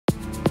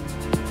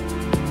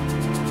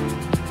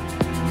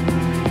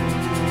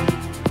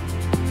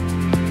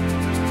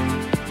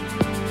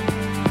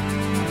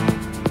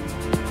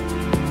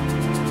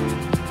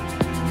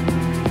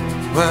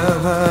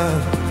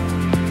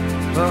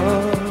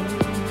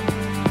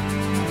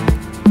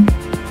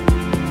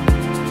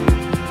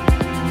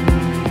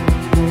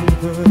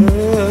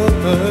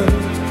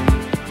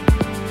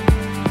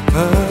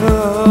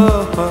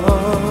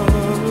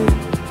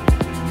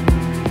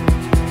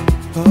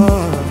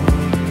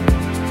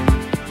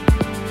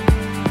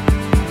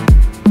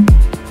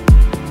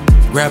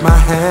Grab my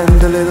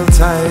hand a little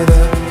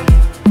tighter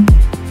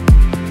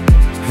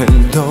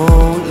and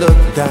don't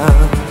look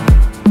down,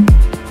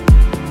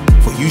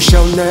 for you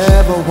shall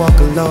never walk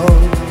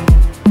alone.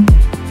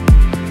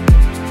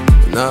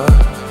 No.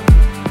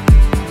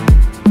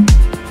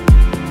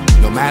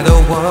 No matter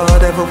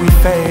whatever we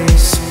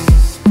face,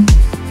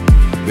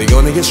 we're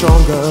gonna get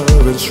stronger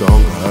and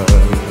stronger,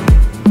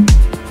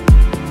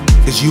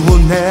 'cause you will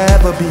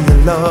never be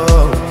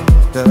alone.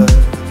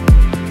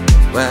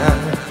 Well,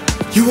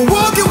 you were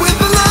walking with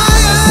the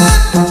lion.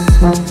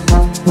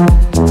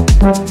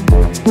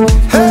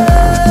 Hey,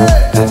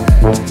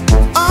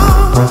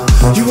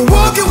 you were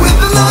walking with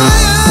the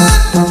lion.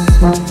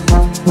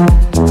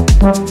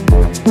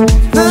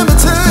 Let me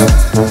tell you,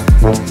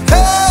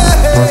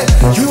 hey,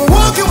 you were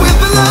walking with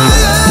the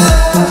lion.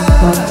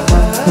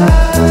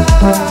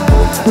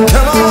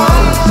 Come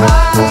on,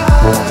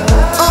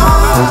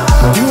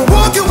 you were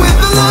walking with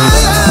the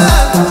lion.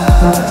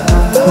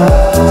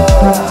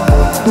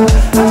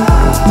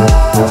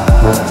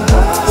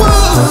 Whoa,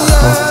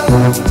 yeah.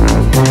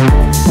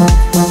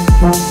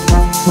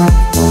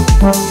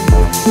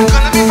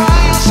 Gonna be by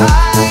your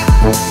side,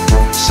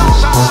 so.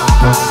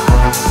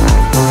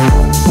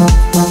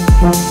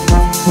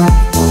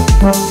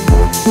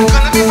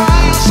 Gonna be by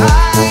your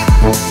side,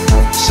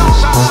 so.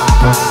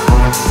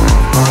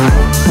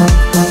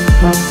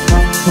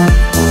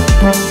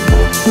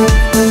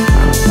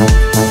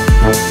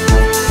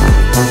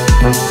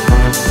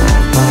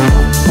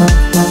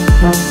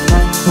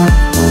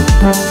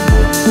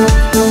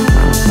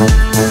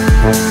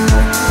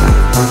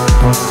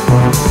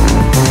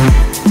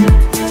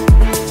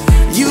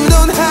 You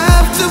don't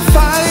have to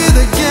fight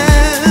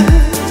again.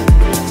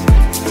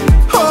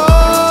 Oh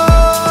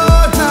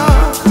no,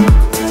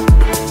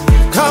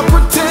 I'll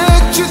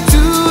protect you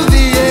to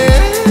the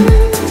end.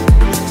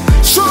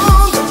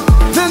 Stronger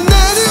than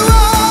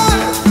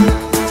anyone.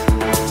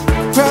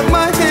 Grab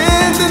my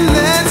hand and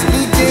let's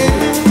begin.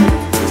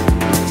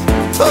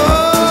 Oh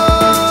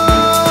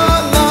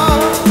no,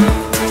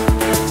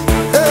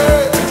 hey,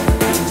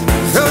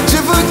 don't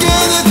you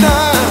forget it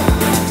now.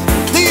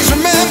 Please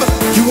remember,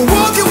 you were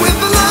walking with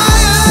the lion.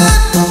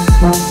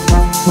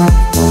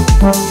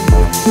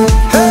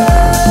 Hey,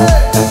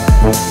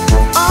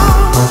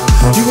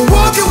 you were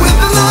walking with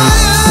the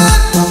lion.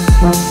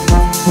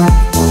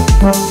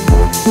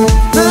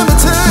 Let me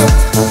tell you,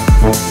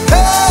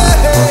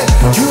 hey,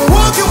 you were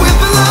walking with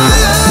the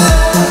lion.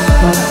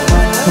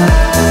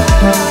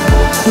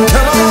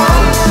 Come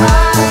on,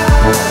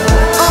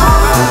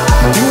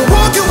 you were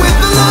walking with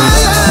the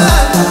lion.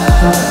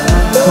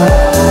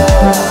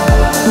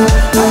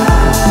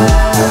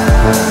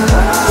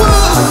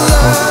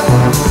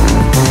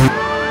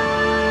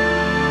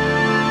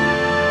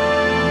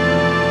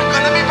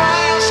 Gonna be by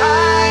your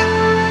side,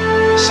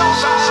 so.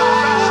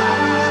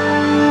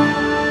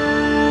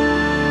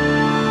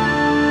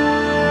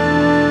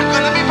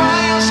 Gonna be by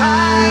your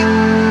side,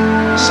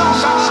 so.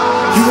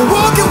 You were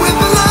walking with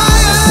the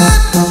lion.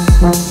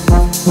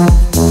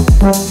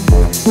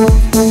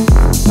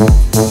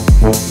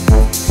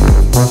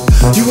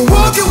 You were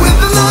walking with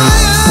the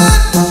lion.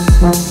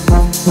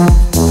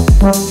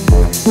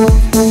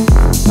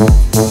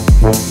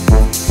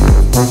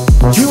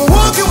 You were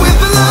walking with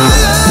the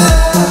lion.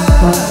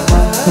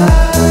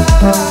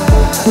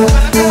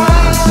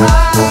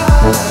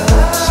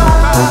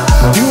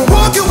 You were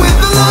walking with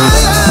the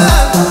lion.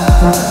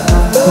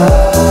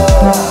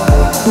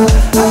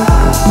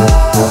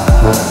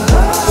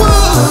 Whoa,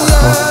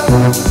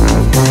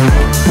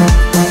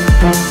 yeah.